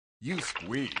You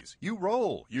squeeze, you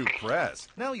roll, you press.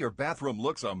 Now your bathroom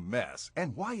looks a mess.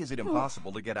 And why is it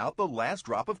impossible to get out the last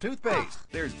drop of toothpaste?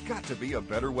 There's got to be a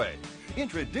better way.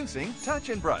 Introducing Touch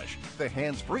and Brush, the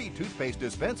hands-free toothpaste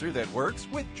dispenser that works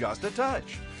with just a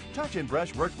touch. Touch and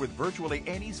Brush works with virtually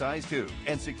any size tube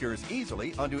and secures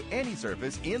easily onto any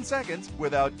surface in seconds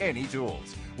without any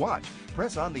tools. Watch,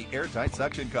 press on the airtight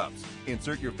suction cups,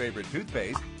 insert your favorite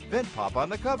toothpaste, then pop on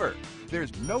the cover.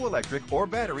 There's no electric or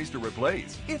batteries to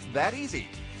replace. It's that easy.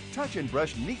 Touch and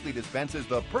Brush neatly dispenses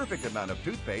the perfect amount of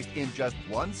toothpaste in just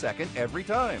 1 second every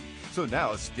time. So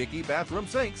now sticky bathroom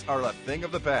sinks are a thing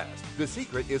of the past. The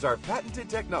secret is our patented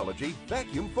technology,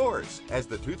 Vacuum Force. As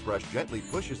the toothbrush gently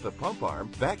pushes the pump arm,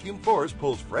 Vacuum Force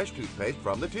pulls fresh toothpaste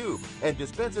from the tube and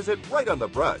dispenses it right on the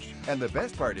brush. And the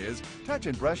best part is, Touch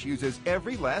and Brush uses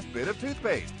every last bit of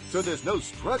toothpaste, so there's no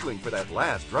struggling for that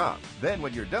last drop. Then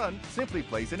when you're done, simply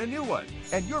place in a new one,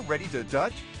 and you're ready to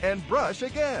touch and brush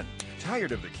again.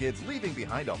 Tired of the kids leaving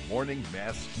behind a morning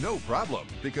mess? No problem,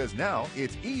 because now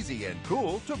it's easy and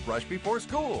cool to brush before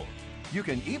school. You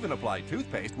can even apply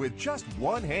toothpaste with just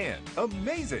one hand.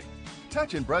 Amazing!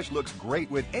 Touch and Brush looks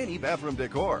great with any bathroom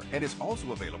decor and is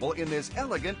also available in this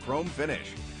elegant chrome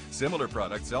finish. Similar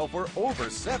products sell for over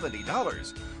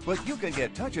 $70, but you can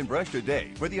get Touch and Brush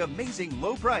today for the amazing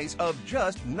low price of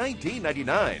just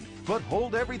 $19.99. But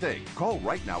hold everything. Call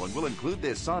right now and we'll include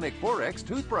this Sonic 4X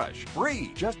toothbrush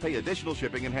free. Just pay additional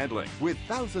shipping and handling. With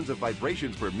thousands of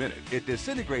vibrations per minute, it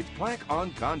disintegrates plaque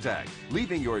on contact,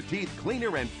 leaving your teeth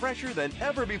cleaner and fresher than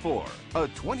ever before. A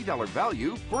 $20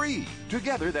 value free.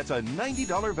 Together, that's a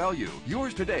 $90 value.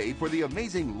 Yours today for the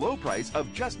amazing low price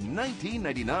of just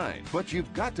 $19.99. But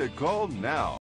you've got to call now.